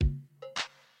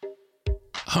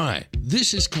Hi,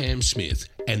 this is Cam Smith,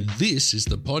 and this is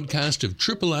the podcast of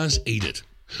Triple R's Eat It,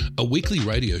 a weekly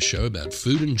radio show about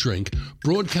food and drink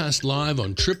broadcast live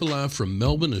on Triple R from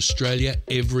Melbourne, Australia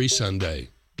every Sunday.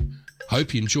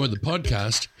 Hope you enjoy the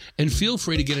podcast and feel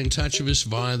free to get in touch with us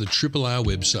via the Triple R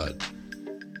website.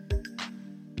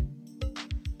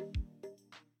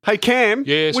 Hey Cam,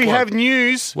 yes, we what? have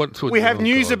news. We have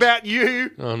news God. about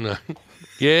you. Oh no.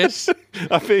 Yes?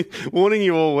 I've been warning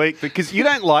you all week because you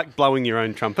don't like blowing your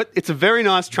own trumpet. It's a very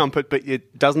nice trumpet, but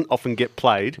it doesn't often get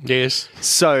played. Yes.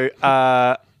 So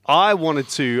I wanted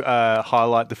to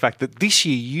highlight the fact that this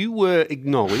year you were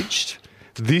acknowledged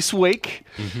this week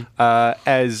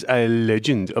as a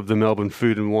legend of the Melbourne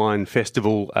Food and Wine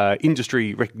Festival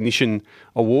Industry Recognition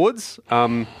Awards.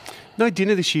 No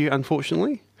dinner this year,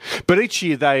 unfortunately. But each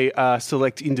year they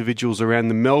select individuals around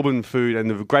the Melbourne food and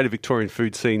the greater Victorian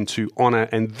food scene to honour.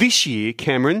 And this year,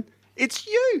 Cameron, it's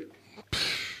you.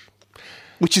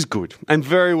 Which is good and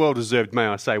very well deserved, may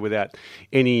I say, without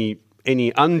any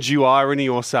undue irony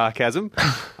or sarcasm.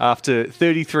 After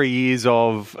 33 years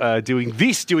of doing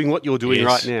what you're doing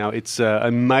right now, it's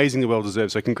amazingly well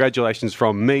deserved. So congratulations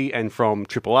from me and from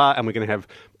Triple R. And we're going to have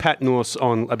Pat Norse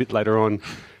on a bit later on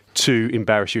to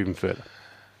embarrass you even further.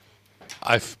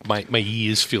 My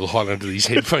ears feel hot under these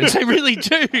headphones. They really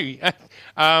do.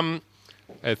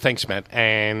 Thanks, Matt.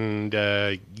 And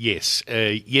yes,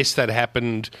 that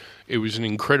happened. It was an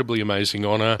incredibly amazing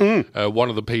honour. One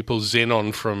of the people,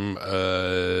 Zenon from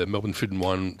Melbourne Food and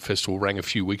Wine Festival, rang a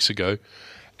few weeks ago,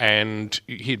 and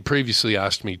he had previously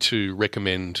asked me to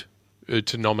recommend,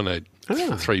 to nominate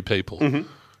for 3 people. Mm-hmm.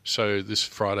 So this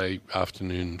Friday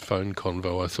afternoon phone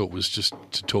convo I thought was just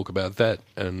to talk about that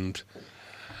and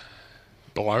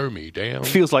blow me down.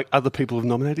 Feels like other people have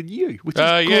nominated you, which is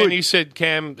good. Yeah, and he said,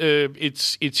 Cam,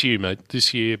 it's you, mate.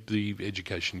 This year, the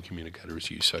education communicator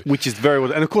is you. So, which is very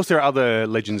well. And of course, there are other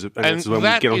legends. And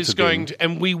that is going to,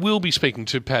 and we will be speaking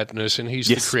to Pat Nurse, and he's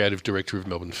the creative director of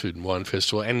Melbourne Food and Wine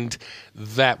Festival, and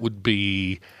that would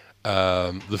be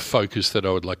the focus that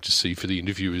I would like to see for the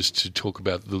interview, is to talk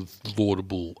about the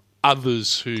laudable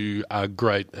others who are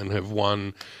great and have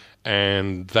won.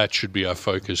 And that should be our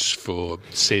focus for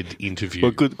said interview.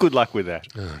 Well, good luck with that.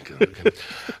 Oh, God,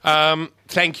 okay.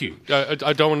 Thank you.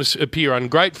 I don't want to appear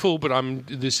ungrateful, but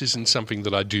this isn't something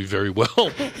that I do very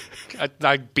well.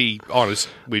 I'd be honest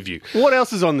with you. What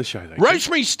else is on the show, though?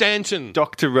 Rosemary Stanton.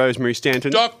 Dr. Rosemary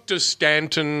Stanton. Dr.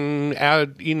 Stanton, out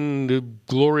in the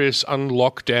glorious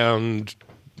unlockdown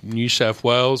New South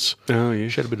Wales. Oh, yeah.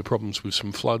 She had a bit of problems with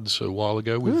some floods a while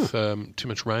ago with too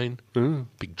much rain.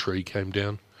 Big tree came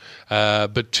down.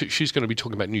 But she's going to be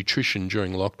talking about nutrition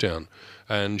during lockdown,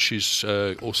 and she's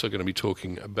also going to be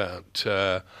talking about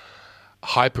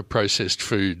hyper-processed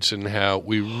foods and how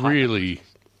we really,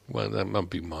 well, that might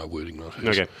be my wording, not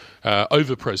hers. Okay.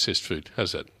 Over-processed food.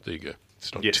 How's that? There you go.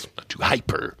 It's not, not too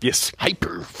hyper. Yes.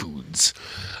 Hyper foods.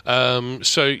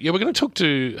 So, we're going to talk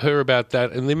to her about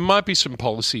that, and there might be some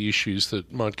policy issues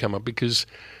that might come up, because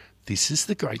this is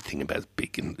the great thing about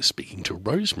speaking to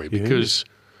Rosemary, because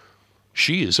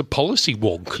she is a policy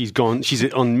wonk.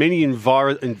 She's on many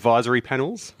advisory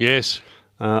panels. Yes.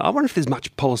 I wonder if there's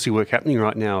much policy work happening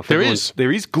right now. There is. There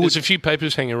is. Good. There's a few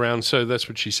papers hanging around, so that's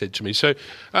what she said to me. So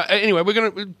anyway,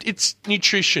 it's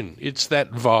nutrition. It's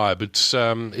that vibe.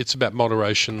 It's about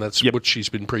moderation. That's what she's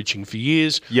been preaching for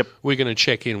years. Yep. We're going to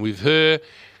check in with her.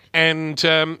 And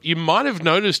you might have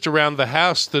noticed around the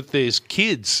house that there's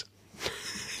kids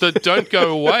that don't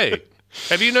go away.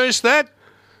 Have you noticed that?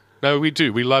 No, we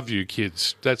do. We love you,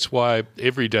 kids. That's why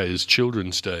every day is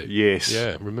Children's Day. Yes.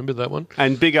 Yeah, remember that one?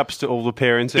 And big ups to all the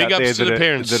parents out there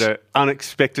that are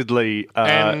unexpectedly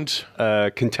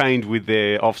contained with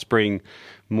their offspring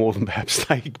more than perhaps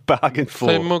they bargained for.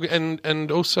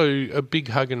 And also a big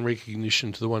hug and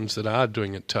recognition to the ones that are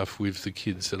doing it tough with the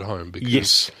kids at home,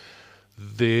 because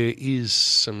there is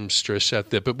some stress out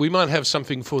there, but we might have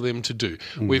something for them to do.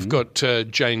 Mm-hmm. We've got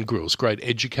Jane Grills, great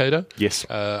educator,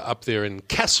 up there in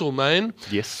Castlemaine.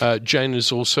 Yes. Jane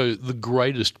is also the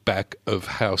greatest back of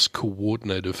house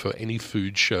coordinator for any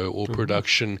food show or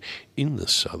production in the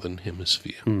Southern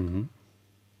Hemisphere. Mm-hmm.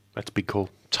 That's a big call.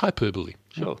 It's hyperbole.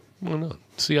 Sure. Why not?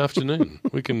 It's the afternoon.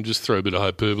 We can just throw a bit of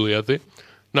hyperbole out there.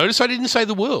 Notice I didn't say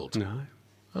the world. No.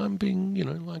 I'm being,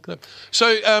 like that.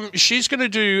 So she's going to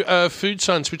do food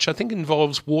science, which I think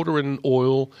involves water and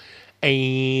oil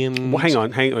and... Well, hang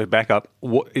on, back up.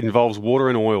 What involves water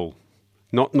and oil?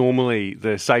 Not normally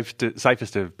the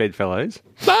safest of bedfellows.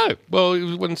 No. Well, it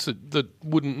was ones that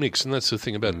wouldn't mix, and that's the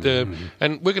thing about...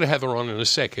 and we're going to have her on in a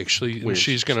sec, actually, and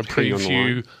she's going to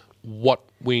preview what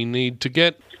we need to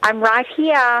get. I'm right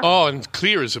here. Oh, and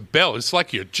clear as a bell. It's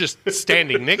like you're just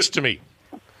standing next to me.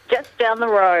 down the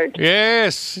road.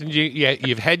 Yes.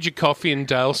 You've had your coffee in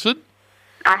Dalesford.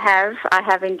 I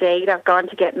have indeed. I've gone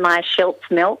to get my Schiltz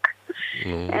milk.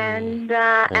 And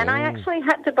I actually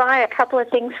had to buy a couple of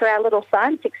things for our little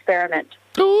science experiment.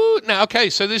 Ooh, now, okay,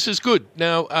 so this is good.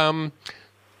 Now,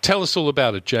 tell us all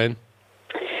about it, Jane.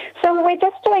 So we're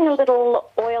just doing a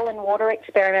little oil and water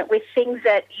experiment with things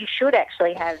that you should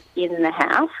actually have in the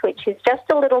house, which is just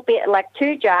a little bit like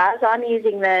 2 jars. I'm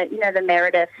using the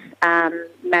Meredith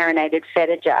marinated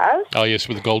feta jars. Oh, yes,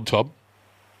 with the gold top.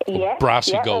 Yeah,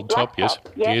 brassy gold top, yes.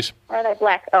 Yeah. Yes. Or are they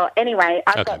black? Oh, anyway,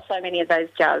 I've Okay. got so many of those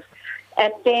jars.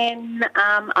 And then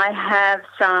I have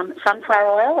some sunflower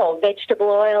oil or vegetable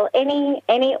oil, any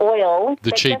oil. The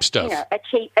but cheap just, stuff. a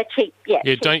cheap, Yeah,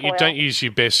 cheap oil. don't use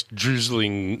your best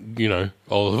drizzling,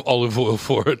 olive oil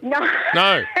for it. No.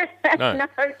 No. No,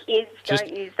 kids, Just-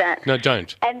 don't use that. No,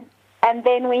 don't. And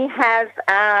then we have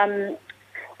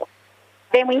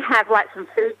like some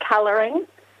food colouring.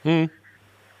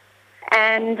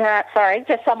 And, sorry,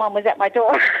 just someone was at my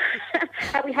door.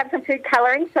 We have some food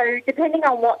colouring. So depending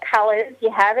on what colours you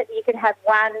have it, you can have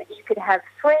 1, you could have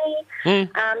 3.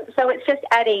 So it's just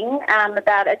adding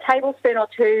about a tablespoon or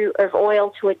 2 of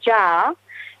oil to a jar.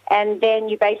 And then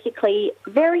you basically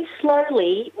very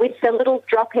slowly, with the little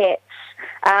dropettes,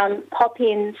 pop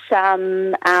in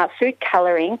some food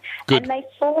colouring. Good. And they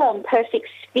form perfect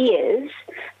spheres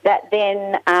that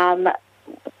then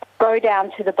go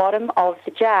down to the bottom of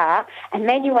the jar, and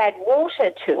then you add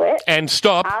water to it. And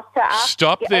stop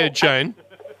After- there, oh, Jane,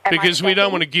 am because I we don't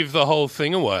stopping? want to give the whole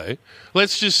thing away.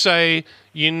 Let's just say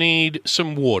you need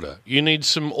some water, you need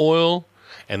some oil,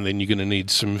 and then you're going to need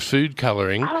some food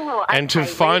colouring. Oh, and to okay,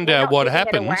 find we're out not what giving it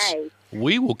happens, away.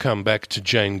 we will come back to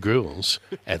Jane Grills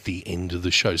at the end of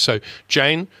the show. So,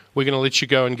 Jane, we're going to let you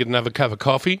go and get another cup of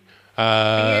coffee.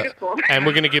 Beautiful. And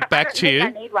we're going to get back to you.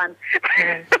 I need one.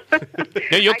 Now,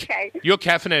 Okay. you're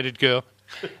caffeinated, girl.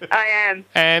 I am.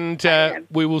 And am.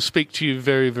 we will speak to you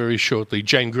very, very shortly.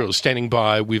 Jane Grills standing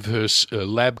by with her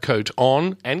lab coat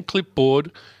on and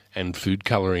clipboard and food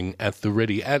colouring at the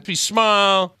ready. At his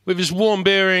smile, with his warm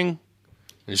bearing, and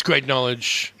his great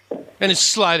knowledge, and his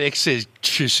slight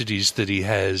eccentricities that he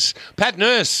has. Pat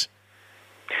Nurse.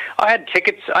 I had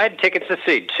tickets to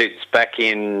see Toots back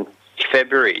in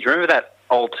February. Do you remember that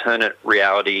alternate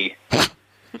reality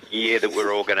year that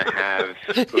we're all going to have?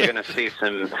 We're going to see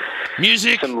some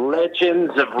Music. some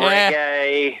legends of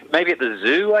reggae. Maybe at the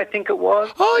zoo, I think it was.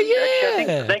 Oh, Actually, I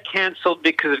yeah. think they cancelled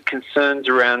because of concerns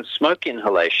around smoke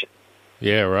inhalation,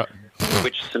 Yeah, right.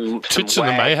 which some Toots and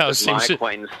the Mayhouse wags of my seems to-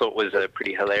 acquaintance thought was a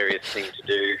pretty hilarious thing to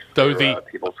do Though for the-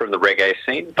 people from the reggae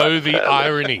scene. Oh, the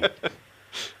irony. Yeah.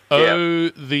 Oh,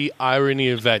 the irony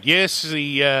of that. Yes,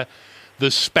 the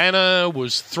spanner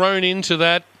was thrown into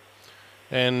that,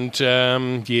 and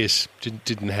yes,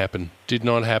 didn't happen. Did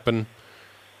not happen.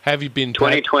 Have you been...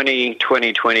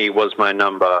 2020 was my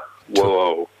number.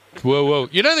 Whoa. Whoa.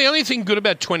 You know, the only thing good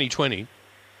about 2020,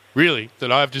 really,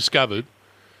 that I've discovered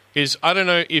is, I don't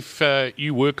know if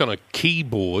you work on a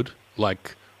keyboard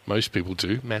like most people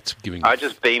do. Matt's giving... I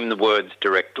just beam the words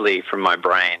directly from my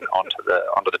brain onto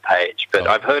the page, but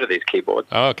I've heard of these keyboards.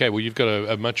 Oh, okay. Well, you've got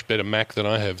a much better Mac than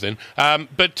I have then.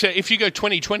 But if you go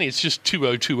 2020, it's just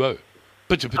 2020.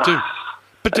 But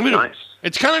the middle. nice.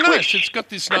 It's kind of nice. Swish. It's got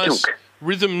this nice Ka-dunk.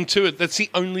 rhythm to it. That's the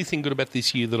only thing good about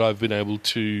this year that I've been able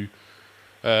to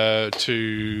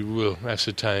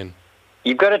ascertain.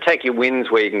 You've got to take your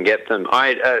wins where you can get them.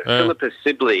 Philippa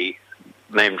Sibley,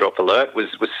 name drop alert, was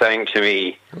saying to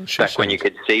me she back when sounds- you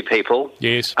could see people.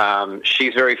 Yes.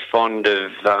 She's very fond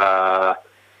of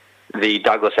the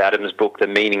Douglas Adams book, The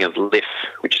Meaning of Liff,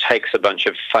 which takes a bunch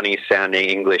of funny-sounding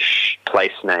English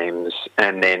place names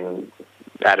and then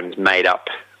Adams made up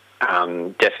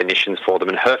definitions for them.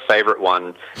 And her favourite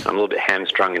one, I'm a little bit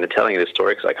hamstrung in the telling of the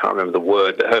story because I can't remember the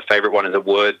word, but her favourite one is a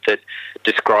word that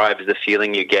describes the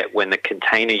feeling you get when the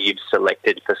container you've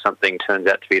selected for something turns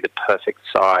out to be the perfect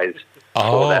size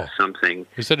for that something.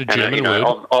 Is that a And, German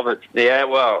word? Of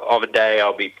a day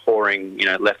I'll be pouring,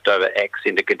 leftover X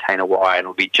into container Y and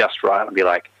it'll be just right. I'll be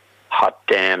like, hot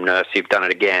damn, nurse, you've done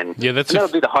it again. Yeah, that's and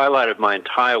that'll be the highlight of my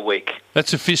entire week.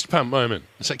 That's a fist pump moment.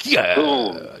 It's like, yeah.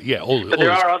 Ooh. Yeah. But there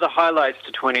are other highlights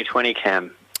to 2020,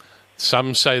 Cam.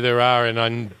 Some say there are,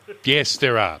 and yes,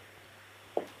 there are.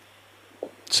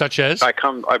 Such as? I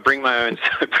bring my own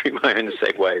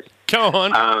segues. Come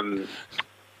on.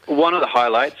 One of the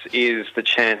highlights is the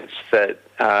chance that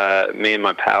me and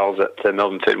my pals at the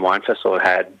Melbourne Food and Wine Festival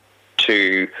had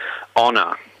to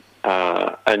honour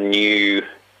a new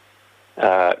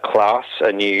class,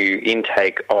 a new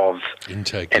intake of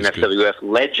Intake is good. MFWF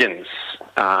Legends.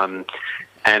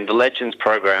 And the Legends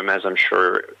program, as I'm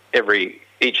sure every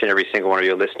each and every single one of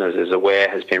your listeners is aware,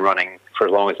 has been running for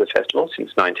as long as the festival,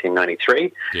 since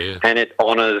 1993. Yeah. And it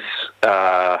honours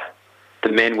the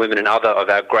men, women and other of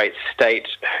our great state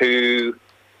who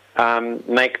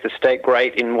make the state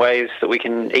great in ways that we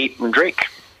can eat and drink.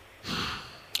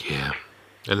 Yeah.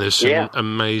 And there's some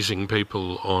amazing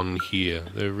people on here.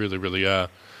 There really, really are.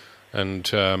 And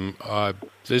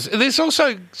there's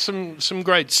also some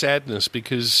great sadness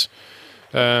because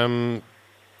can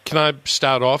I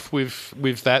start off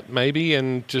with that maybe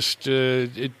and just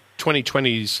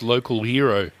 2020's local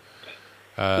hero,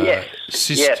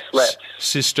 Yes, let's.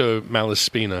 Sisto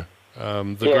Malaspina.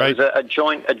 It was a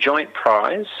joint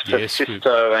prize for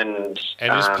Sisto and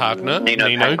his partner Nino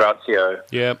Pangrazio.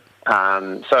 Yep.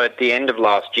 So at the end of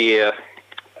last year,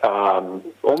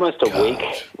 almost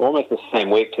the same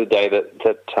week to the day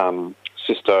that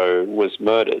Sisto was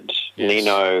murdered,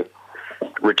 Nino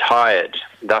retired,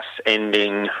 thus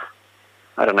ending,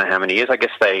 I don't know how many years. I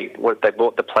guess they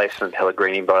bought the place from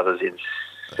Pellegrini Brothers in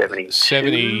 72.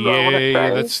 70,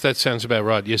 yeah, that sounds about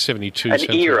right. Yeah, 72.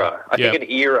 An era. I think an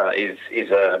era is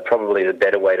probably the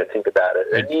better way to think about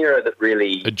it. An era that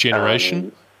really... A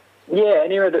generation?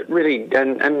 An era that really...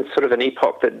 And sort of an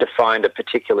epoch that defined a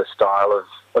particular style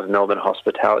of Melbourne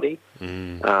hospitality.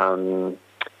 And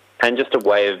just a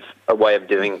way of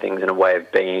doing things and a way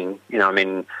of being. You know, I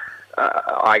mean,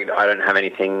 I don't have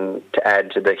anything to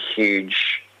add to the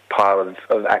huge pile of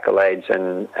accolades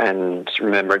and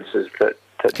remembrances that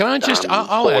can I just?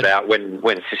 I'll poured out when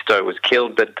Sisto was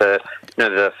killed, but the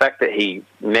fact that he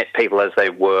met people as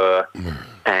they were,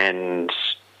 and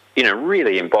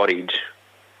really embodied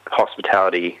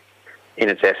hospitality in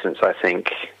its essence. I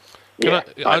think.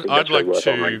 I'd like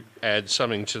to add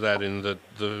something to that in that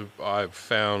I've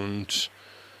found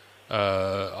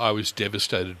I was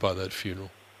devastated by that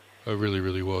funeral. I really,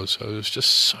 really was. I was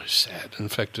just so sad. In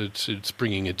fact, it's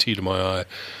bringing a tear to my eye.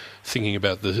 Thinking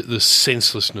about the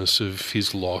senselessness of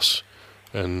his loss,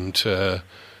 and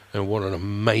what an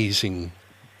amazing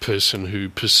person who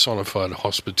personified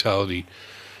hospitality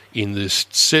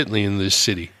certainly in this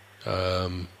city,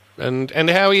 and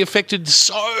how he affected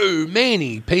so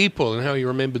many people and how he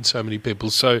remembered so many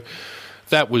people. So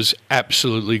that was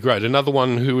absolutely great. Another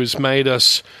one who has made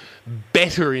us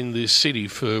better in this city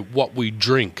for what we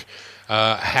drink.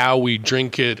 How we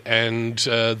drink it, and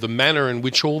the manner in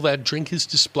which all that drink is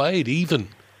displayed, even.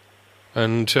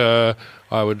 And I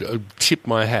would tip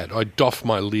my hat, I'd doff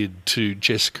my lid to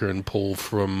Jessica and Paul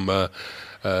from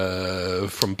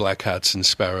Black Hearts and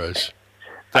Sparrows.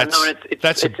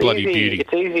 That's a bloody beauty.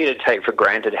 It's easy to take for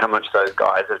granted how much those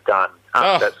guys have done.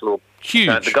 That's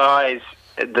huge. The guys,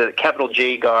 the capital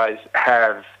G guys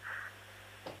have.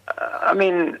 I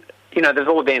mean, there's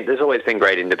always been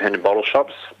great independent bottle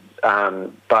shops.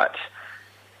 But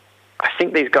I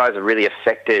think these guys have really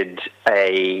affected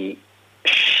a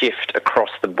shift across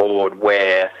the board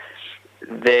where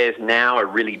there's now a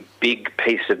really big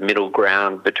piece of middle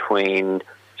ground between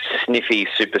sniffy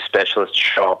super specialist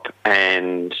shop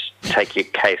and take your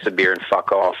case of beer and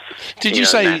fuck off. Did you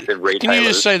say? Can you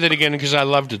just say that again because I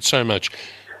loved it so much?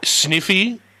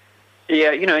 Sniffy.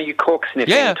 Yeah, you cork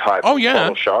sniffing type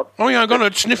bottle shop. Oh yeah, I got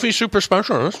a sniffy super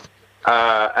specialist.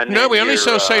 No, we only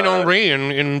sell Saint Henri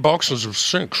in boxes of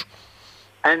 6.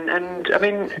 And I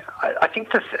mean, I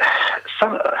think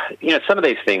some of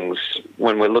these things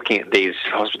when we're looking at these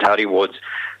hospitality awards,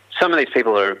 some of these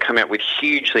people are coming up with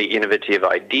hugely innovative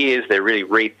ideas. They're really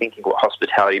rethinking what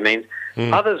hospitality means.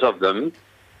 Others of them,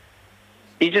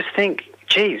 you just think,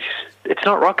 geez, it's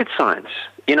not rocket science.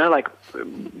 Like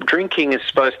drinking is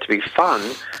supposed to be fun.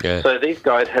 Yeah. So these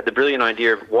guys had the brilliant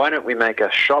idea of why don't we make a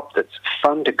shop that's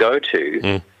fun to go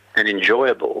to and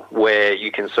enjoyable, where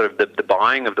you can sort of the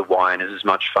buying of the wine is as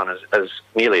much fun as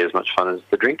nearly as much fun as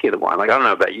the drinking of the wine. Like I don't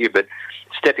know about you, but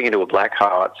stepping into a Black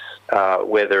Hearts,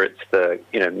 whether it's the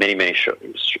many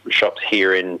shops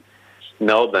here in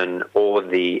Melbourne or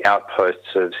the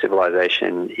outposts of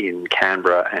civilization in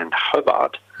Canberra and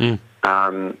Hobart.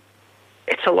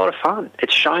 It's a lot of fun.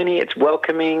 It's shiny. It's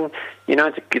welcoming.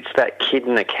 It's that kid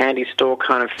in a candy store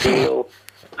kind of feel.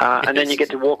 And then you get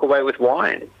to walk away with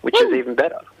wine, which is even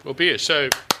better. Well, beer. So,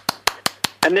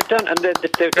 and they've done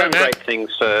great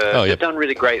things for. They've done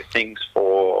really great things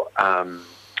for.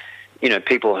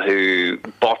 People who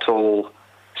bottle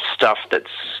stuff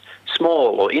that's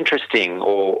small or interesting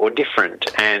or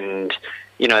different, and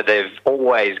they've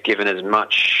always given as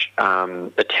much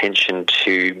attention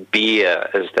to beer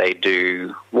as they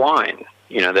do wine.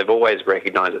 They've always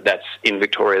recognised that that's in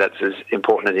Victoria, that's as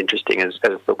important as interesting as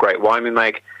the great wine we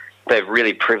make. They've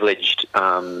really privileged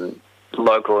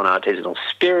local and artisanal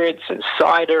spirits and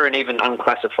cider and even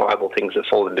unclassifiable things that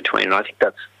fall in between. And I think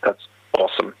that's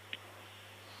awesome.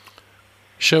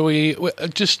 Shall we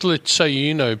just let's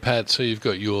say Pat, so you've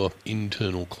got your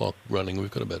internal clock running. We've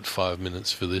got about 5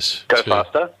 minutes for this. Go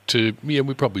faster? Yeah,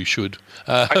 we probably should.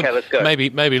 Okay, let's go.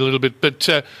 Maybe a little bit.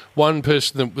 But one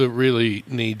person that really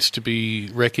needs to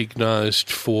be recognised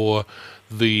for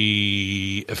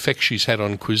the effect she's had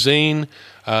on cuisine,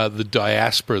 the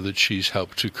diaspora that she's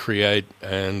helped to create,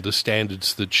 and the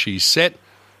standards that she's set,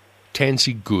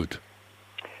 Tansy Good.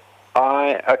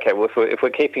 Okay, well, if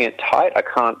we're keeping it tight, I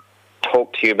can't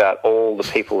talk to you about all the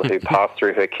people who passed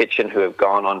through her kitchen who have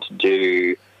gone on to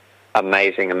do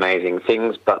amazing, amazing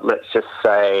things. But let's just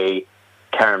say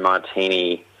Karen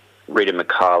Martini, Rita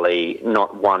McCarley,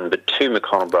 not one but two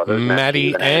McConnell brothers,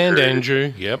 Maddie and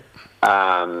Andrew. Yep.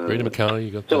 Rita McCarley,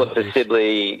 you got Philippa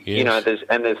Sibley. Yes.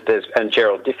 There's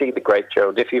Gerald Diffie, the great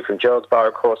Gerald Diffie from Gerald's Bar,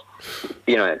 of course.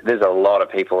 There's a lot of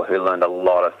people who learned a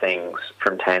lot of things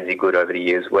from Tansy Good over the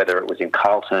years, whether it was in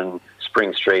Carlton,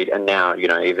 Spring Street, and now,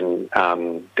 even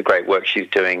the great work she's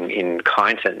doing in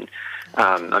Kyneton.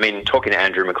 Talking to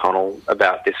Andrew McConnell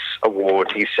about this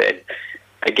award, he said,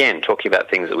 again, talking about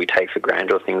things that we take for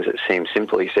granted or things that seem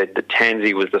simple, he said that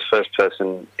Tansy was the first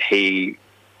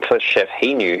chef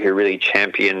he knew who really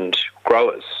championed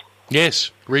growers.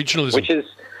 Yes, regionalism. Which is,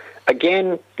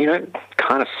 again,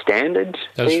 kind of standard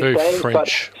these days, French. But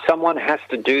someone has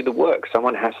to do the work.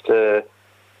 Someone has to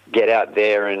get out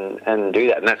there and do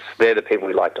that. And they're the people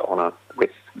we like to honour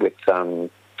with Melbourne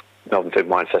Food and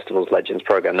Wine Festival's Legends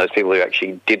program, those people who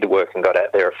actually did the work and got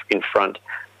out there in front.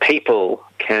 People,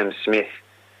 Cam Smith,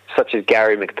 such as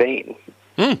Gary McBean,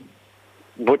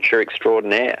 butcher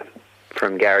extraordinaire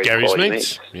from Gary's Quality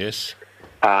Meats. Yes.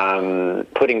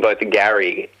 Putting both the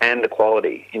Gary and the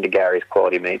quality into Gary's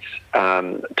Quality Meats.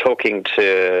 Talking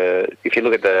to, if you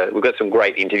look at we've got some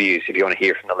great interviews if you want to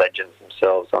hear from the legends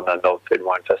themselves on the Melbourne Food and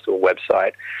Wine Festival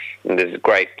website. And there's a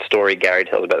great story Gary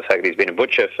tells about the fact that he's been a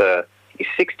butcher he's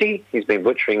 60. He's been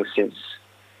butchering since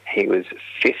he was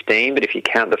 15, but if you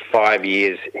count the 5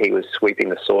 years he was sweeping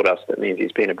the sawdust, that means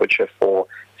he's been a butcher for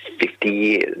 50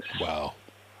 years. Wow.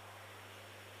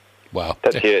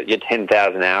 That's your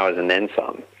 10,000 hours and then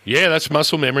some. Yeah, that's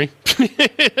muscle memory.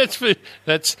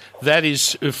 That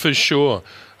is for sure.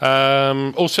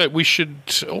 Also, we should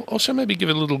also maybe give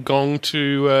a little gong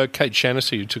to Kate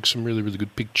Shaughnessy, who took some really, really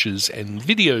good pictures and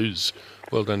videos.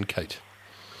 Well done, Kate.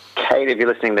 Kate, if you're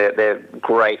listening, they're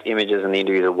great images and the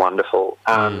interviews are wonderful.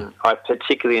 I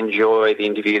particularly enjoy the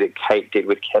interview that Kate did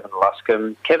with Kevin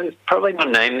Luscombe. Kevin's probably not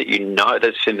a name that you know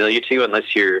that's familiar to you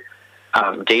unless you're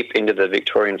deep into the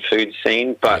Victorian food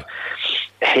scene, but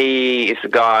he is the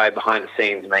guy behind the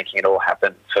scenes making it all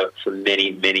happen for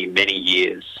many, many, many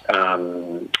years.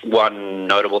 One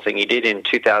notable thing he did in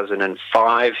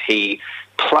 2005, he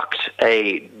plucked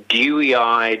a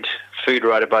dewy-eyed food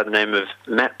writer by the name of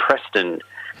Matt Preston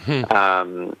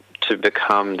to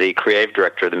become the creative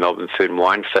director of the Melbourne Food and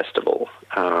Wine Festival,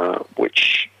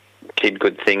 which did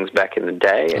good things back in the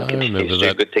day and continues to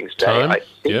do good things today, I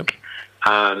think. Yep.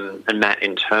 And Matt,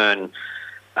 in turn,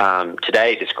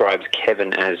 today describes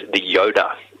Kevin as the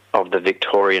Yoda of the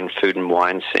Victorian food and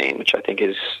wine scene, which I think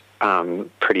is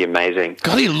pretty amazing.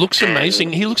 God, he looks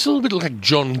amazing. He looks a little bit like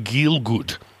John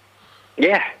Gielgud.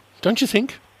 Yeah. Don't you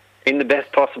think? In the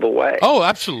best possible way. Oh,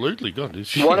 absolutely. God,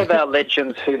 one of our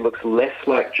legends who looks less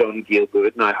like John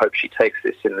Gielgud, and I hope she takes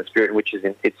this in the spirit in which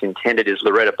it's intended, is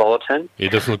Loretta Bollerton. It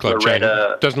doesn't look like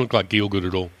doesn't look like Gielgud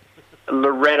at all.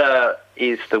 Loretta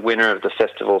is the winner of the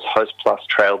festival's Host Plus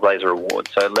Trailblazer Award.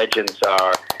 So legends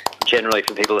are generally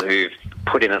for people who've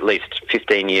put in at least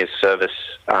 15 years service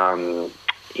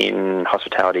in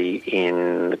hospitality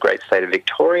in the great state of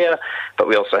Victoria. But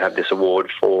we also have this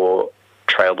award for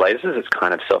trailblazers. It's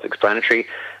kind of self-explanatory.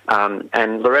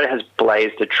 And Loretta has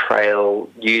blazed a trail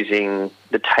using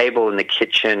the table in the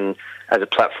kitchen as a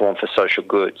platform for social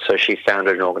good. So she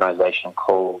founded an organisation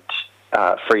called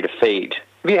Free to Feed.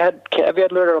 Have you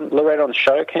had Loretta on the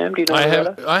show, Cam? Do you know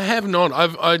Loretta? I have not.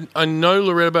 I know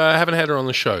Loretta, but I haven't had her on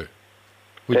the show.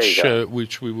 Which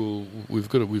we've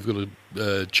got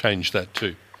to change that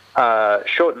too.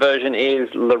 Short version is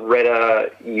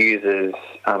Loretta uses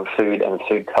food and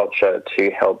food culture to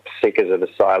help seekers of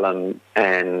asylum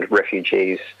and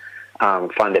refugees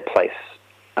find their place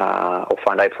or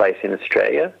find a place in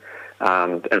Australia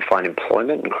and find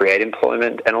employment and create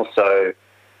employment, and also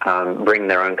bring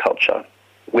their own culture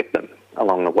with them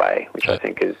along the way, which I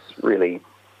think is really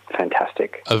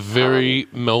fantastic. A very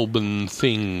Melbourne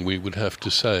thing, we would have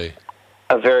to say.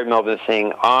 A very Melbourne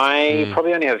thing. I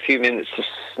probably only have a few minutes to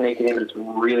sneak it in, but it's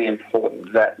really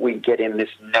important that we get in this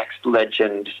next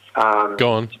legend.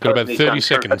 Go on. Got about 30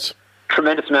 seconds. A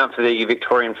tremendous amount for the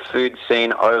Victorian food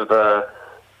scene over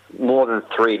more than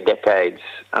 3 decades,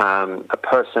 a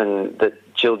person that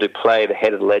Jill Duplay, the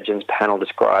head of the Legends panel,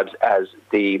 describes as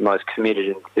the most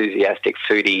committed, enthusiastic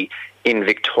foodie in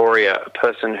Victoria, a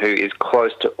person who is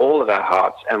close to all of our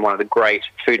hearts and one of the great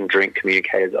food and drink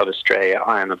communicators of Australia.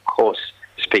 I am, of course,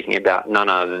 speaking about none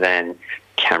other than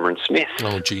Cameron Smith.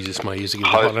 Oh, Jesus, my ears are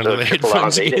getting hot under the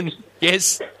headphones again.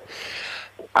 Yes.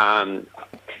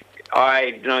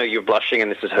 I know you're blushing and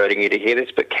this is hurting you to hear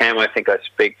this, but Cam, I think I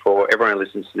speak for everyone who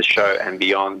listens to the show and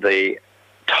beyond. The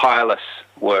tireless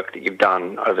work that you've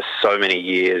done over so many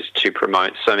years to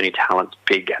promote so many talents,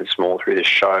 big and small, through the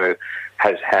show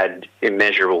has had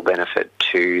immeasurable benefit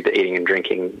to the eating and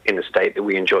drinking in the state that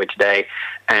we enjoy today.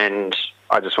 And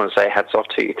I just want to say hats off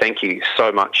to you. Thank you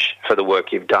so much for the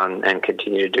work you've done and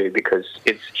continue to do, because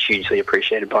it's hugely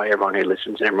appreciated by everyone who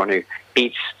listens and everyone who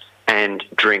eats and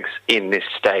drinks in this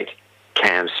state.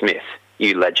 Cam Smith,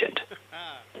 you legend.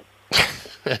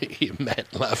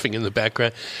 Matt laughing in the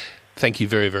background. Thank you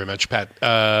very, very much, Pat.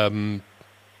 Thank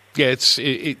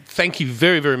you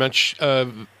very, very much.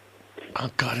 Oh,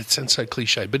 God, it sounds so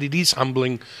cliche, but it is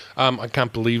humbling. I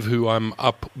can't believe who I'm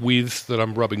up with, that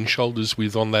I'm rubbing shoulders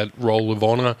with on that Roll of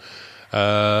Honour.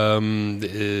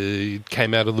 It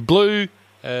came out of the blue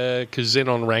because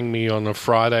Zenon rang me on a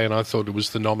Friday and I thought it was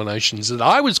the nominations that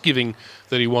I was giving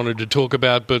that he wanted to talk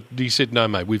about, but he said, no,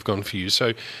 mate, we've gone for you.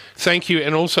 So thank you.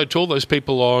 And also to all those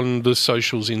people on the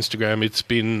socials, Instagram, it's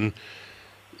been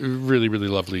really, really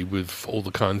lovely with all the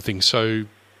kind things. So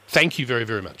thank you very,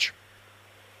 very much.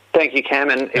 Thank you, Cam.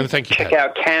 And thank you, check Pat.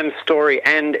 out Cam's story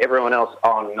and everyone else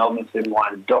on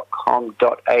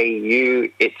melbournefoodandwine.com.au.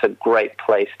 It's a great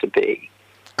place to be.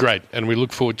 Great, and we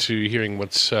look forward to hearing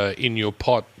what's in your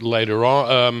pot later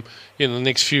on in the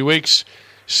next few weeks.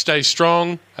 Stay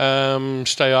strong,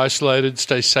 stay isolated,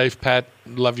 stay safe, Pat.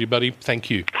 Love you, buddy.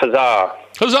 Thank you. Huzzah.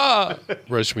 Huzzah!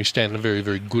 Rosemary Stanton, a very,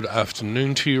 very good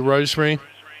afternoon to you, Rosemary.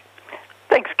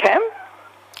 Thanks, Cam.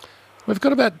 We've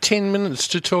got about 10 minutes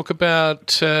to talk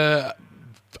about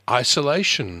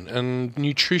isolation and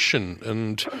nutrition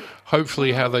and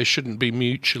hopefully how they shouldn't be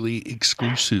mutually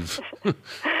exclusive.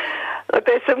 Look,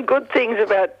 there's some good things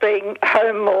about being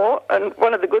home more, and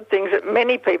one of the good things that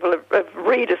many people have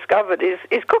rediscovered is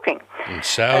cooking. And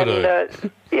sourdough.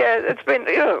 And, it's been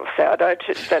sourdough.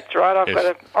 That's right.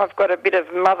 I've got a bit of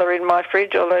mother in my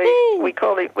fridge. Although we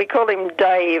call him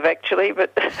Dave actually,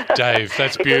 but Dave,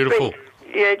 that's beautiful.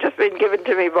 Just been given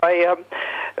to me by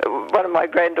one of my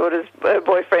granddaughter's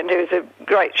boyfriend, who's a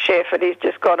great chef, and he's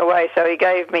just gone away. So he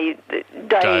gave me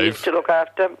Dave to look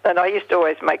after, and I used to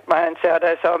always make my own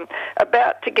sourdough. So I'm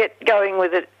about to get going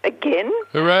with it again.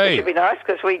 Hooray! Which would be nice,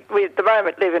 because we at the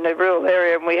moment live in a rural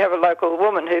area, and we have a local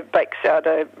woman who bakes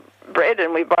sourdough bread,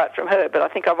 and we buy it from her. But I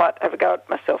think I might have a go at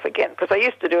myself again, because I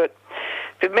used to do it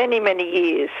for many, many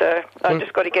years. So I've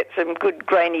just got to get some good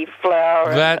grainy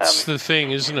flour. That's the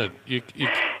thing, isn't it?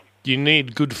 You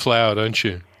need good flour, don't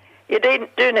you? You do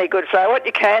need good flour. What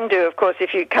you can do, of course,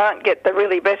 if you can't get the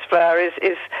really best flour,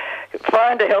 is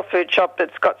find a health food shop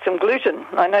that's got some gluten.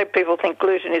 I know people think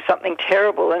gluten is something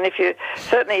terrible, and if you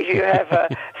have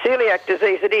celiac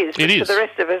disease, it is. But for the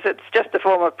rest of us, it's just a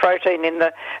form of protein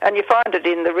and you find it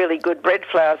in the really good bread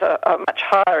flours are much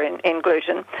higher in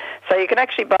gluten. So you can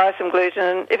actually buy some gluten,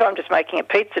 and if I'm just making a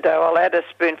pizza dough, I'll add a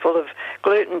spoonful of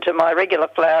gluten to my regular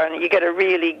flour, and you get a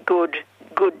really good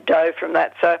dough from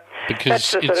that. So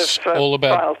because that's the it's all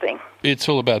about final thing. It's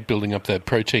all about building up that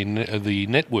protein, the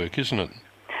network, isn't it?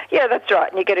 Yeah, that's right.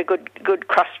 And you get a good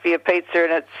crust for your pizza,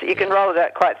 and you can roll it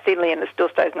out quite thinly, and it still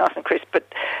stays nice and crisp.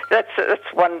 But that's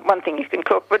one thing you can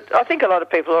cook. But I think a lot of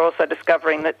people are also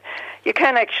discovering that you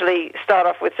can actually start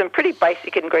off with some pretty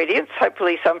basic ingredients,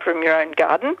 hopefully some from your own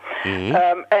garden,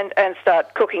 and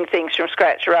start cooking things from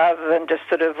scratch rather than just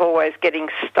sort of always getting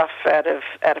stuff out of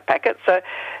packets. So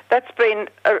that's been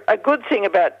a good thing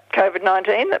about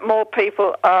COVID-19, that more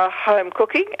people are home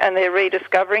cooking and they're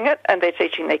rediscovering it, and they're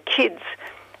teaching their kids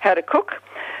how to cook.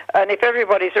 And if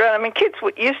everybody's around, I mean, kids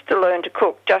used to learn to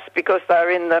cook just because they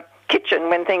were in the kitchen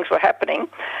when things were happening,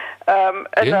 and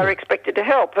they were expected to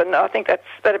help. And I think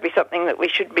that'd be something that we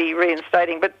should be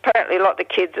reinstating. But apparently a lot of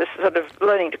kids are sort of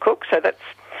learning to cook, so that's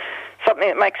something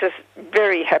that makes us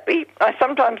very happy. I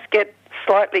sometimes get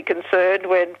slightly concerned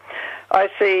when I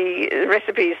see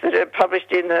recipes that are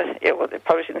published in they're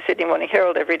published in the Sydney Morning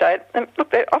Herald every day. And look,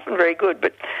 they're often very good,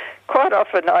 but quite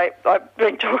often I've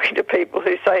been talking to people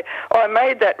who say, I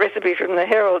made that recipe from the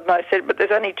Herald, and I said, but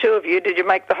there's only 2 of you. Did you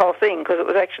make the whole thing? Because it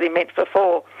was actually meant for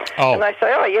 4. Oh. And they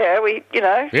say, we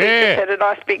just had a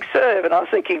nice big serve. And I was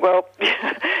thinking, well,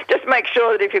 just make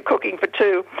sure that if you're cooking for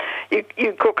 2,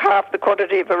 you cook half the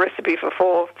quantity of a recipe for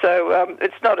 4. So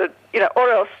it's not or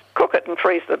else cook cook it and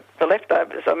freeze the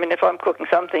leftovers. I mean, if I'm cooking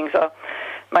some things, I'll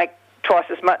make twice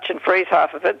as much and freeze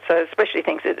half of it, so especially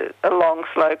things that are long,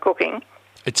 slow cooking.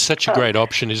 It's such a great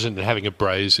option, isn't it, having a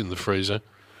braise in the freezer?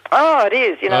 Oh, it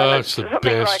is. You know, it's the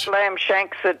something best. like lamb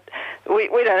shanks. That we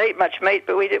don't eat much meat,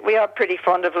 but we are pretty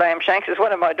fond of lamb shanks. As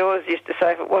one of my daughters used to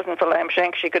say, if it wasn't for lamb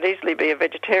shanks, she could easily be a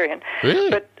vegetarian. Really?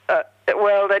 But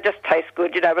well, they just taste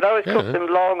good, you know. But I always cook them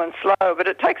long and slow. But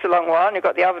it takes a long while, and you've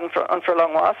got the oven on for a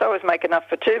long while. So I always make enough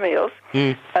for 2 meals,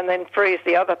 and then freeze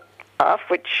the other half,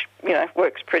 which, you know,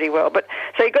 works pretty well. But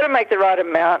so you've got to make the right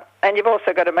amount, and you've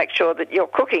also got to make sure that your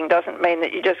cooking doesn't mean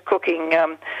that you're just cooking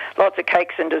lots of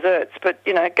cakes and desserts. But,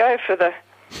 you know, go for the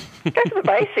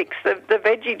basics, the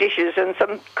veggie dishes, and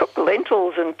some cooked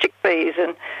lentils and chickpeas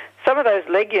and some of those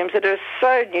legumes that are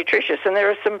so nutritious. And there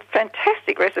are some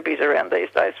fantastic recipes around these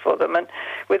days for them, and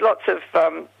with lots of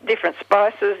different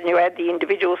spices, and you add the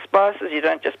individual spices. You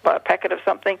don't just buy a packet of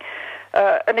something.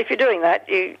 And if you're doing that,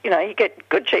 you get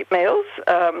good cheap meals.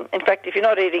 In fact, if you're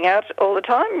not eating out all the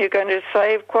time, you're going to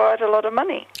save quite a lot of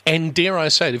money. And dare I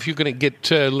say it, if you're going to get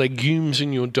legumes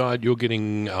in your diet, you're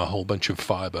getting a whole bunch of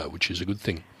fibre, which is a good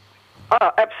thing. Oh,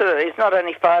 absolutely. It's not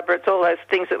only fibre, it's all those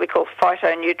things that we call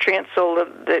phytonutrients, all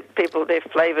the people, they're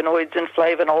flavonoids and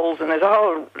flavanols, and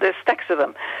there's stacks of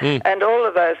them. And all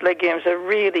of those legumes are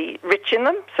really rich in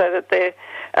them, so that they're,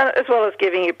 as well as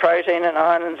giving you protein and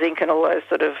iron and zinc and all those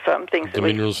sort of things The that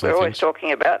minerals we're and always things.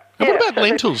 talking about. And what about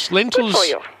lentils? Lentils, good for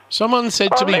you. someone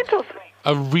said to me, Lentils.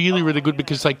 are really, really good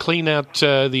because they clean out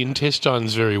the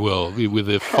intestines very well with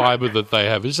the fibre that they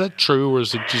have. Is that true, or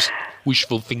is it just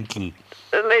wishful thinking?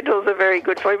 The lentils are very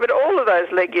good for you, but all of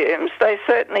those legumes, they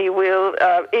certainly will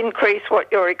increase what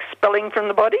you're expelling from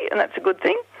the body, and that's a good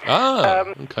thing.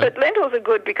 Okay. But lentils are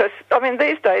good because, I mean,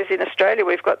 these days in Australia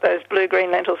we've got those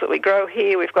blue-green lentils that we grow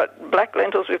here. We've got black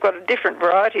lentils. We've got different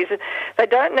varieties. They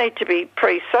don't need to be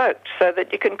pre-soaked, so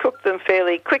that you can cook them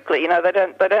fairly quickly. You know, they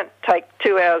don't take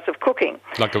 2 hours of cooking.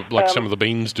 Like some of the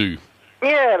beans do.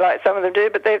 Yeah, like some of them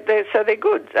do, but they're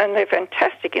good, and they're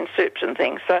fantastic in soups and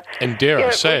things. So, And dare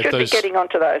I say we it, should be getting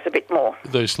onto those a bit more.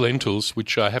 Those lentils,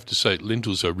 which I have to say,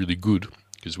 lentils are really good,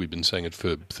 because we've been saying it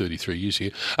for 33 years here,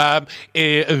 are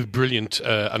brilliant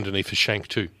underneath a shank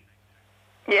too.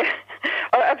 Yeah,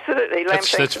 oh, absolutely. Lamb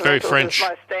shanks That's and very lentils French. is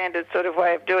my standard sort of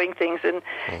way of doing things, and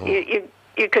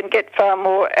you can get far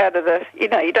more out of the. You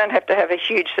know, you don't have to have a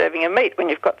huge serving of meat when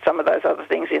you've got some of those other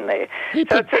things in there. You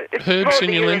put it's herbs more in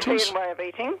the your European lentils? way of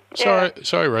eating.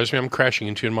 Sorry, Rosemary, I'm crashing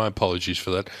into you, and my apologies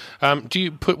for that.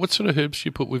 What sort of herbs do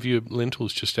you put with your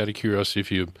lentils? Just out of curiosity,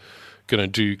 if you're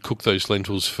going to cook those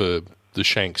lentils for the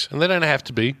shanks, and they don't have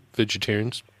to be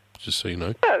vegetarians, just so you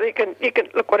know. No, you can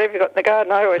look whatever you've got in the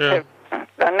garden. I always have.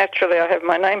 Naturally, I have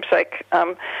my namesake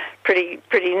pretty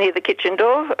near the kitchen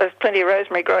door. There's plenty of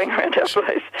rosemary growing around our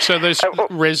place. So those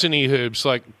resiny herbs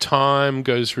like thyme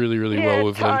goes really, really well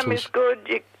with thyme lentils. is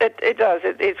good. It does.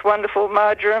 It's wonderful.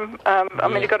 Marjoram. I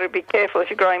mean, you've got to be careful if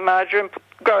you're growing marjoram.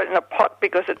 Grow it in a pot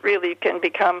because it really can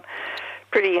become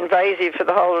pretty invasive for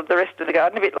the whole of the rest of the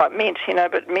garden. A bit like mint, you know.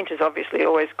 But mint is obviously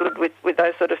always good with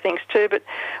those sort of things too. But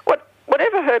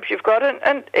whatever herbs you've got,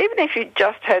 and even if you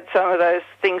just had some of those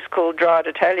things called dried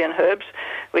Italian herbs,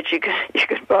 which you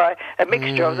could buy a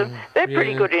mixture of them, they're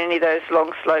pretty good in any of those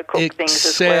long, slow cooked things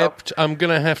as well. Except I'm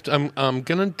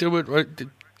gonna do it right.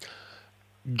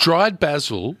 Dried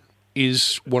basil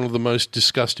is one of the most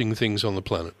disgusting things on the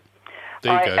planet.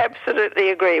 There you go. I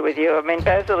absolutely agree with you. I mean,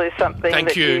 basil is something Thank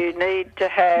that you. you need to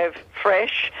have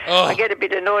fresh. Oh. I get a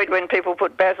bit annoyed when people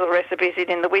put basil recipes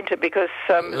in the winter because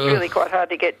it's really quite hard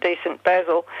to get decent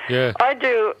basil. Yeah. I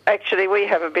do, actually, we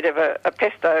have a bit of a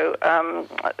pesto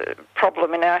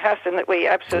problem in our house in that we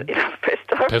absolutely love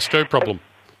pesto. Pesto problem.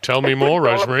 Tell me more,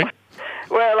 Rosemary.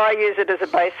 Well, I use it as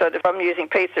a base. So if I'm using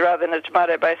pizza rather than a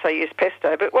tomato base, I use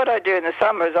pesto. But what I do in the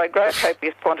summer is I grow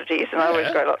copious quantities, and I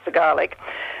always grow lots of garlic.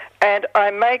 And I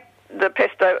make the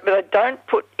pesto, but I don't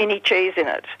put any cheese in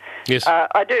it. Yes.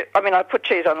 I do. I mean, I put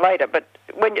cheese on later, but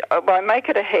I make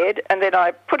it ahead, and then I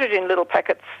put it in little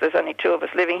packets. There's only 2 of us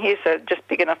living here, so just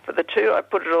big enough for the 2. I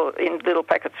put it all in little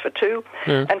packets for 2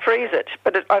 and freeze it.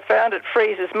 But I found it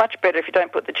freezes much better if you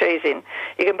don't put the cheese in.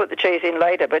 You can put the cheese in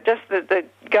later, but just the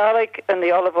garlic and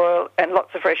the olive oil and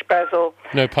lots of fresh basil.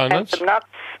 No pine and nuts? some nuts.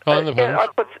 Oh, and the pine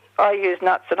nuts. I use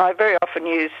nuts, and I very often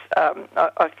use,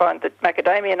 I find that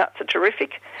macadamia nuts are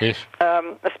terrific, Yes.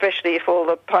 especially if all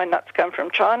the pine nuts come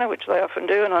from China, which they often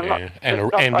do, and I'm not... And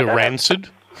I don't have- rancid.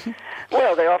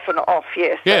 Well, they're often off,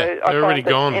 yes. Yeah, So I they're find already that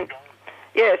gone.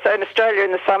 So in Australia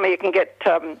in the summer you can get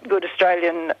good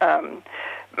Australian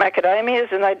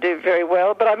macadamias, and they do very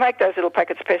well. But I make those little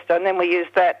packets of pesto, and then we use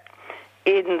that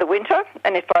in the winter,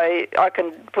 and if I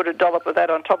can put a dollop of that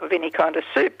on top of any kind of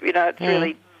soup, it's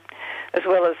really, as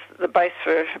well as the base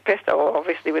for pesto, or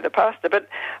obviously with the pasta. But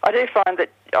I do find that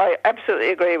I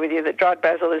absolutely agree with you that dried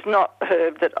basil is not a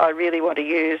herb that I really want to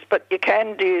use, but you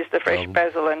can use the fresh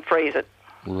basil and freeze it.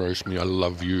 Rosemary, I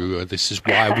love you. This is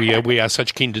why we are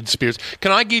such kindred spirits.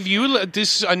 Can I give you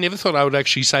this? I never thought I would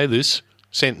actually say this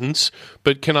sentence,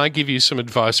 but can I give you some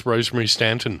advice, Rosemary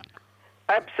Stanton?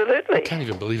 Absolutely. I can't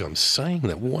even believe I'm saying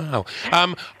that. Wow.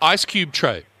 Ice cube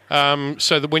tray.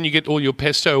 So that when you get all your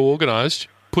pesto organised,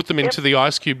 put them into the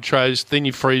ice cube trays, then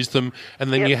you freeze them,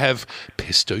 and then you have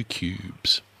pesto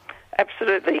cubes.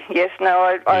 Absolutely, yes.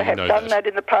 No, I have done that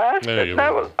in the past.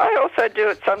 No, I also do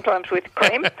it sometimes with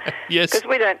cream. Yes. Because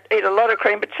we don't eat a lot of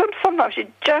cream, but sometimes you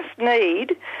just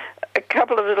need a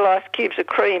couple of little ice cubes of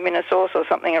cream in a sauce or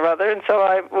something or other, and so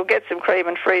I will get some cream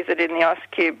and freeze it in the ice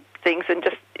cube things, and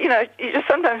just, you just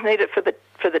sometimes need it for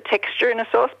the texture in a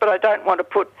sauce, but I don't want to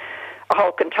put a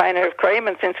whole container of cream,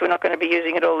 and since we're not going to be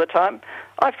using it all the time,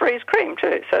 I freeze cream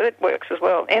too, so it works as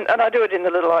well. And I do it in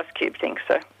the little ice cube thing,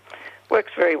 so it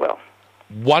works very well.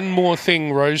 One more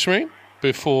thing, Rosemary,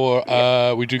 before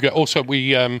we do go. Also,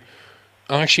 we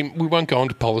won't go on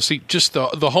to policy. Just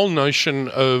the whole notion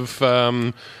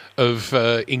of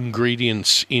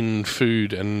ingredients in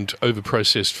food and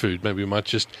overprocessed food. Maybe we might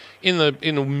just in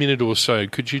a minute or so.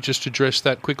 Could you just address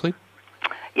that quickly?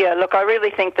 Yeah, look, I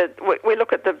really think that we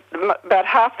look at about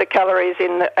half the calories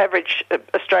in the average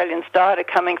Australian's diet are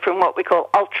coming from what we call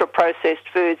ultra-processed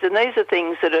foods, and these are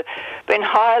things that have been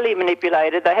highly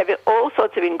manipulated. They have all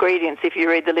sorts of ingredients, if you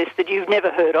read the list, that you've never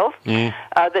heard of,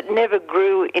 that never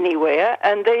grew anywhere,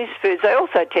 and these foods, they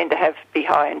also tend to be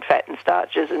high in fat and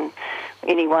starches and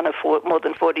any one of more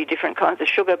than 40 different kinds of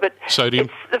sugar. But sodium.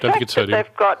 It's the fact that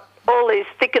they've got all these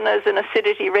thickeners and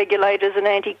acidity regulators and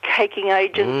anti-caking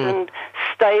agents and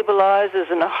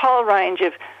stabilisers and a whole range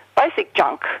of basic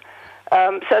junk.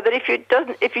 So that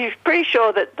if you're pretty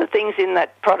sure that the things in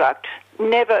that product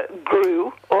never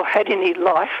grew or had any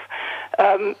life,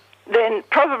 then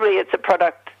probably it's a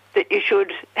product that you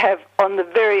should have on the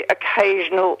very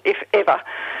occasional, if ever,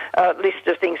 list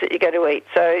of things that you're going to eat.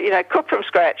 So, cook from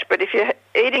scratch. But if you're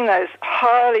eating those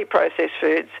highly processed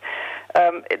foods,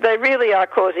 they really are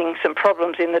causing some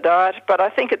problems in the diet. But I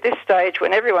think at this stage,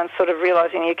 when everyone's sort of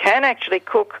realising you can actually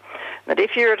cook, that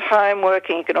if you're at home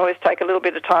working, you can always take a little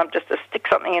bit of time just to stick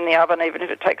something in the oven, even if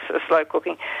it takes a slow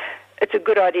cooking. It's a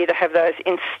good idea to have those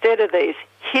instead of these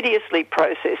hideously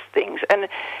processed things. And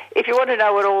if you want to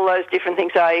know what all those different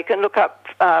things are, you can look up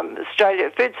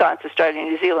Australia, Food Science Australia,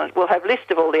 New Zealand will have a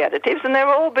list of all the additives, and they've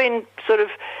all been sort of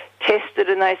tested,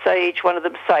 and they say each one of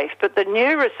them safe. But the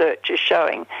new research is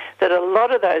showing that a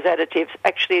lot of those additives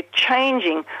actually are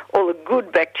changing all the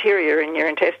good bacteria in your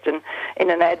intestine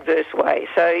in an adverse way.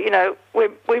 So,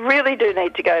 we really do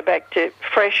need to go back to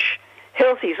fresh,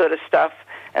 healthy sort of stuff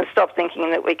and stop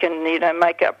thinking that we can,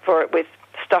 make up for it with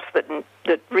stuff that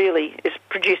really is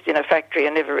produced in a factory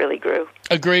and never really grew.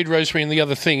 Agreed, Rosemary. And the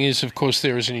other thing is, of course,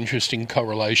 there is an interesting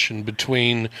correlation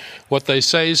between what they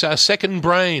say is our second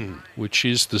brain, which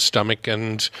is the stomach,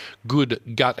 and good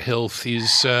gut health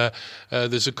is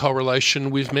there's a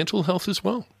correlation with mental health as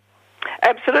well.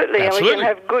 Absolutely, and we can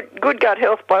have good gut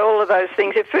health by all of those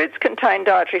things. If foods contain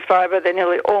dietary fibre, they're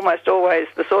nearly almost always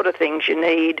the sort of things you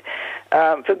need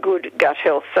for good gut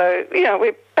health. So,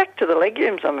 we're back to the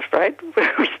legumes, I'm afraid.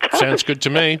 Where we started. Sounds good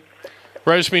to me.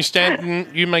 Rosemary Stanton,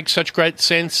 you make such great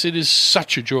sense. It is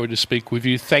such a joy to speak with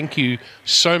you. Thank you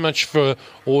so much for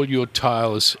all your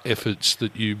tireless efforts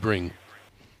that you bring.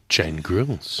 Jane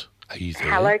Grills, are you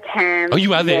there? Hello, Cam. Oh,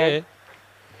 you are there. Yes.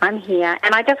 I'm here,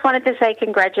 and I just wanted to say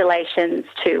congratulations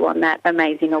too on that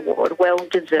amazing award. Well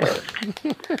deserved.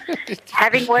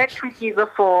 Having worked with you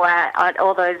before at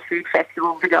all those food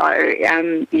festivals ago,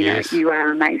 yes. You are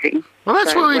amazing. Well,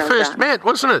 that's where we first met,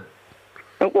 wasn't it?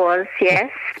 It was, yes.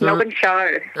 Melbourne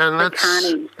show. And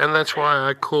that's why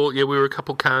I call. Yeah, we were a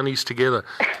couple carnies together.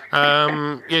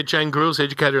 Jane Grills,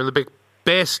 educator and the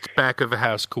best back of the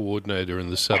house coordinator in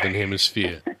the Southern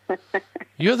Hemisphere.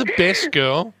 You're the best,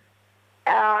 girl.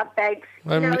 Thanks.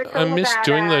 I miss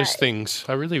doing those things.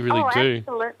 I really, really do.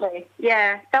 Absolutely.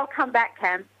 Yeah, they'll come back,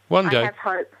 Cam. One day. I have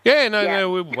hope. Yeah,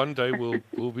 no. One day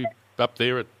we'll be up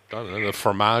there at the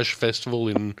Fromage Festival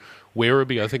in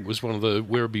Werribee. I think was one of the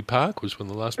Werribee Park was one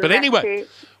of the last. But anyway,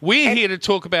 we're here to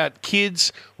talk about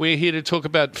kids. We're here to talk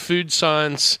about food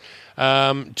science.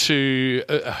 To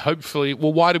hopefully,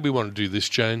 why do we want to do this,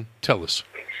 Jane? Tell us.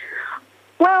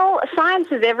 Well, science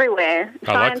is everywhere.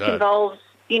 Science involves,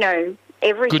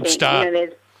 everything. Good start.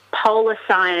 polar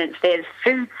science, there's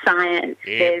food science,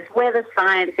 there's weather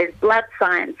science, there's blood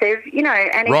science, there's,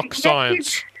 and if Rock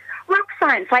science. Rock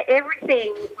science, like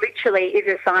everything literally is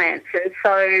a science. And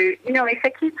so, if a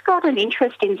kid's got an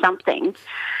interest in something,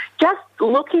 just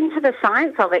look into the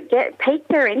science of it, pique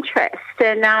their interest.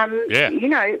 And,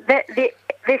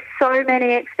 there's so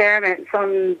many experiments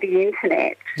on the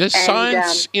internet. There's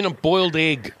science in a boiled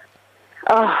egg.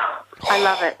 Oh, I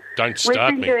love it. Don't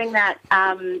start me. We've been doing that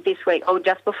this week, or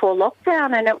just before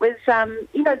lockdown, and it was,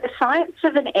 the science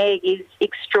of an egg is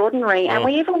extraordinary. And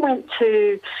we even went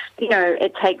to,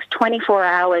 it takes 24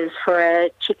 hours for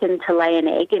a chicken to lay an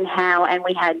egg, and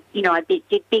we had, I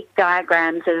did big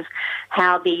diagrams of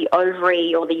how the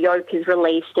ovary or the yolk is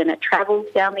released, and it travels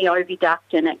down the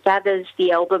oviduct, and it gathers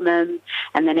the albumin,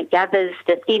 and then it gathers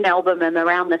the thin albumin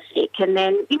around the thick, and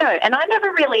then, and I never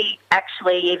really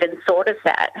actually even thought of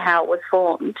that, how it was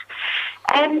formed.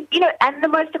 And, and the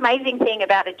most amazing thing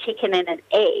about a chicken and an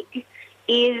egg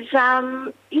is,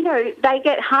 they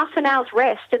get half an hour's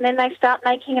rest and then they start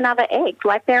making another egg.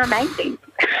 Like, they're amazing.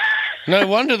 No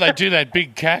wonder they do that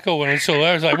big cackle when it's all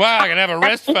over. It's like, wow, I can have a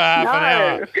rest for half an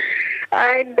hour.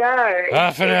 I know.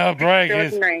 Half an hour break.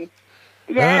 Extraordinary.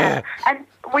 Yeah. And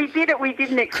we did it. We did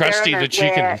an experiment. Krusty the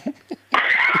chicken.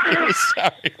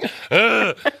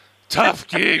 Sorry. Tough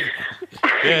gig.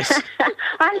 Yes.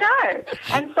 I know.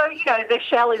 And so, the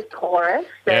shell is porous,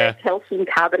 there's calcium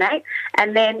carbonate.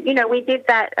 And then, we did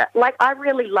that. I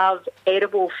really love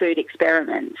edible food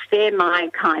experiments. They're my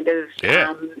kind of,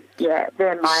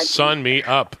 they're my... Sign me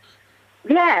up.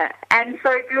 Yeah. And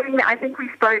so doing that, I think we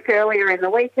spoke earlier in the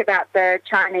week about the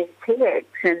Chinese tea eggs.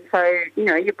 And so,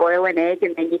 you boil an egg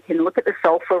and then you can look at the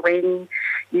sulfur ring.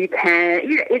 You can,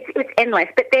 it's endless.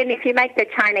 But then if you make the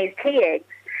Chinese tea eggs,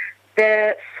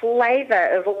 the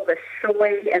flavour of all the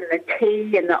soy and the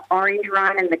tea and the orange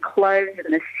rind and the cloves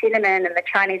and the cinnamon and the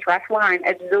Chinese rice wine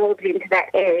absorbs into that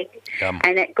egg. Yum.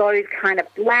 And it goes kind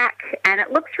of black and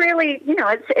it looks really,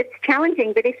 it's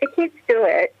challenging. But if the kids do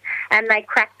it and they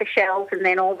crack the shells and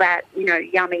then all that,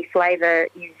 yummy flavour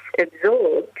is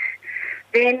absorbed,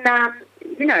 then,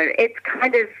 it's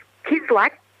kind of, kids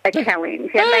like a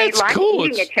challenge, and they like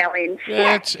eating a challenge.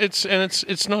 Yeah, it's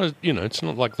not it's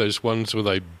not like those ones where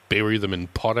they bury them in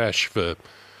potash for.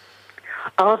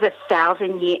 Oh, the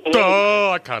 1,000-year egg.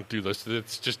 Oh, I can't do this.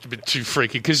 It's just a bit too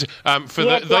freaky because for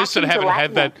those that haven't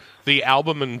had that, the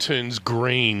albumin turns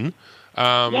green,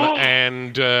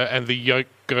 and the yolk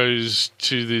goes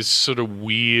to this sort of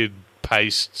weird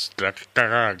paste.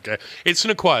 It's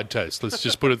an acquired taste. Let's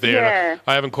just put it there. Yeah.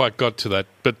 I haven't quite got to that,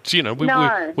 but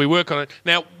we work on it.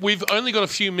 Now we've only got a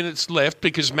few minutes left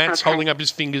because Matt's holding up his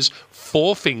fingers.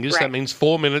 4 fingers. Right. That means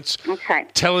 4 minutes. Okay.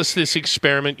 Tell us this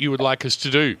experiment you would like us to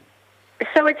do.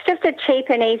 So it's just a cheap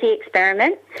and easy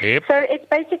experiment. Yep. So it's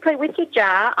basically with your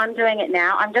jar. I'm doing it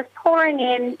now. I'm just pouring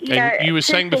in. You were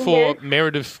saying before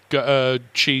Meredith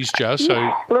cheese jar.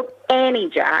 So look, any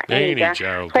jar.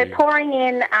 jar. So pouring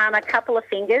in a couple of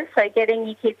fingers. So getting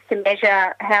your kids to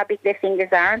measure how big their fingers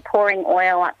are and pouring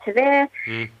oil up to there,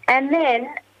 and then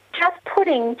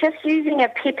just using a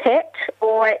pipette,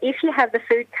 or if you have the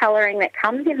food colouring that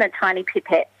comes in the tiny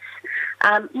pipettes,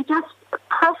 you just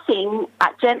pressing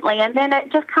gently, and then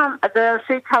the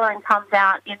food colouring comes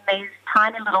out in these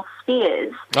tiny little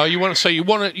spheres. Oh, you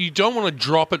don't want to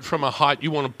drop it from a height.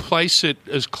 You want to place it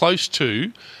as close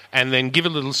to, and then give it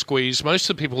a little squeeze. Most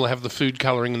of the people have the food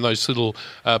colouring in those little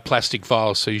plastic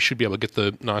vials, so you should be able to get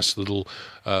the nice little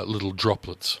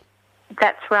droplets.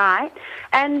 That's right,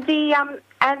 and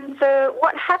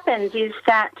what happens is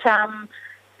that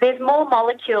there's more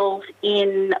molecules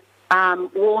in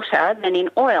water than in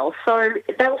oil. So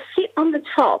they'll sit on the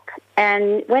top,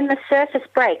 and when the surface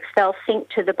breaks, they'll sink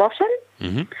to the bottom.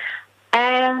 Mm-hmm.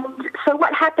 And so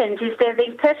what happens is there are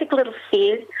these perfect little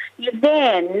spheres. You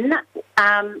then,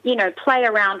 play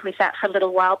around with that for a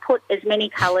little while, put as many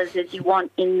colours as you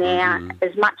want in there,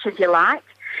 as much as you like.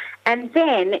 And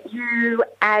then you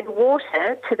add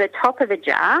water to the top of the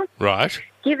jar. Right.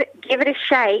 Give it a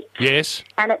shake. Yes.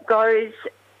 And it goes,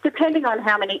 depending on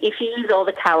how many, if you use all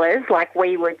the colours like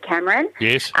we would, Cameron.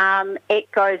 Yes.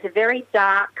 It goes a very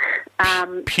dark,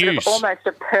 sort of almost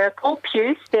a purple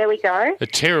puce. There we go. A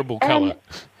terrible colour.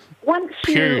 Once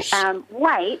you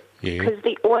wait, because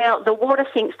the water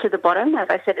sinks to the bottom. As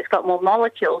I said, it's got more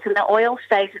molecules, and the oil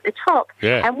stays at the top.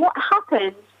 Yeah. And what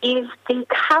happens is the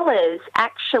colours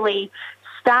actually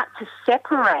start to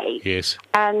separate. Yes.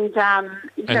 And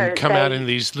come out in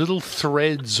these little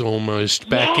threads almost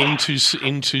back into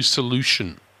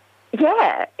solution.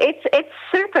 Yeah, it's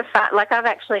super fun. Like, I've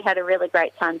actually had a really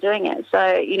great time doing it.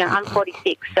 So, you know, I'm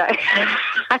 46, so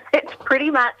it's pretty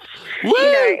much, you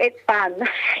know, it's fun.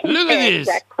 Look at this.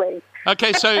 Exactly.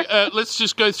 Okay, so let's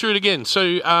just go through it again.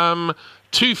 So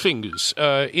 2 fingers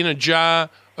in a jar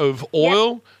of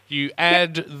oil. Yep. You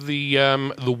add the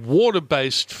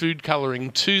water-based food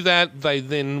colouring to that. They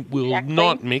then will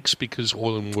not mix, because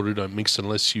oil and water don't mix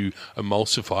unless you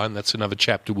emulsify, and that's another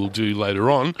chapter we'll do later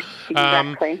on.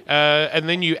 Exactly. And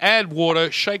then you add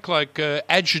water, shake like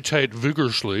agitate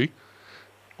vigorously,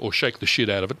 or shake the shit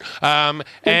out of it,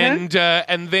 and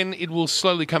then it will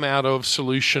slowly come out of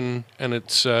solution, and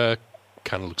it's kind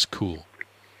of looks cool.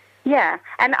 Yeah,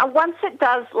 and once it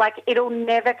does, like, it'll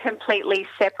never completely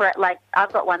separate. Like,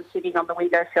 I've got one sitting on the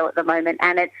windowsill at the moment,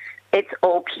 and it's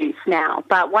all puce now.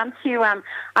 But once you,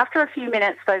 after a few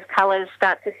minutes, those colours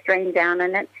start to stream down,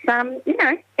 and it's, you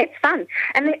know, it's fun.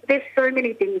 And there's so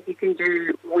many things you can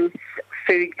do with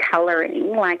food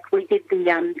colouring. Like, we did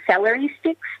the celery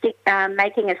stick,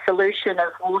 making a solution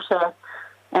of water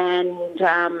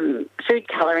and food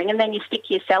colouring, and then you stick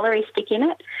your celery stick in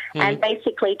it, and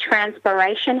basically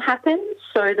transpiration happens.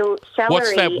 So the celery...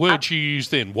 What's that word you use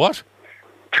then? What?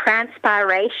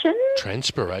 Transpiration.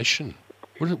 Transpiration.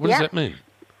 What does that mean?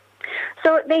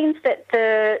 So it means that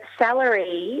the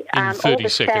celery, in 30 all the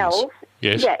seconds. cells,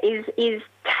 yes. is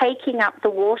taking up the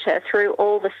water through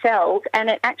all the cells, and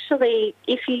it actually,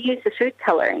 if you use the food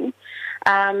colouring,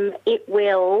 it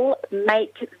will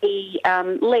make the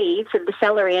leaves of the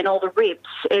celery and all the ribs,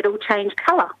 it'll change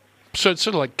colour. So it's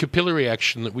sort of like capillary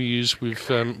action that we use with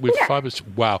fibres.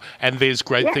 Wow. And there's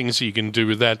great things you can do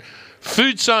with that.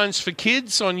 Food Science for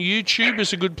Kids on YouTube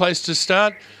is a good place to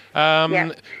start.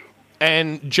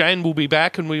 And Jane will be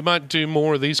back, and we might do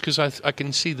more of these, because I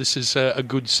can see this is a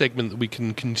good segment that we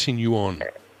can continue on.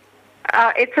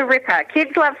 It's a ripper.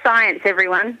 Kids love science,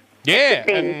 everyone. Yeah,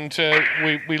 and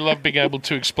we love being able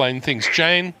to explain things.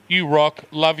 Jane, you rock.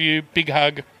 Love you. Big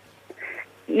hug.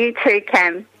 You too,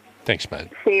 Cam. Thanks, mate.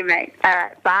 See you, mate. All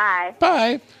right, bye.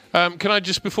 Bye. Can I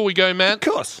just, before we go, Matt?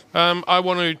 Of course. I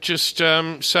want to just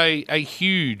say a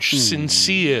huge,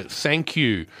 sincere thank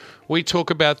you. We talk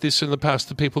about this in the past,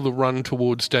 the people that run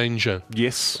towards danger.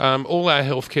 Yes. All our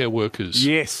healthcare workers.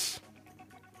 Yes.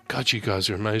 God, you guys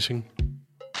are amazing.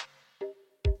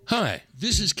 Hi,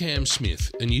 this is Cam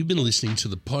Smith, and you've been listening to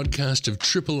the podcast of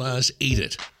Triple R's Eat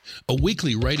It, a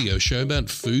weekly radio show about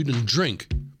food and drink,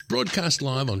 broadcast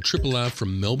live on Triple R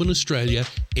from Melbourne, Australia,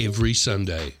 every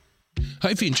Sunday.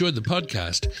 Hope you enjoyed the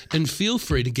podcast, and feel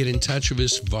free to get in touch with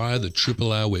us via the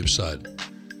Triple R website.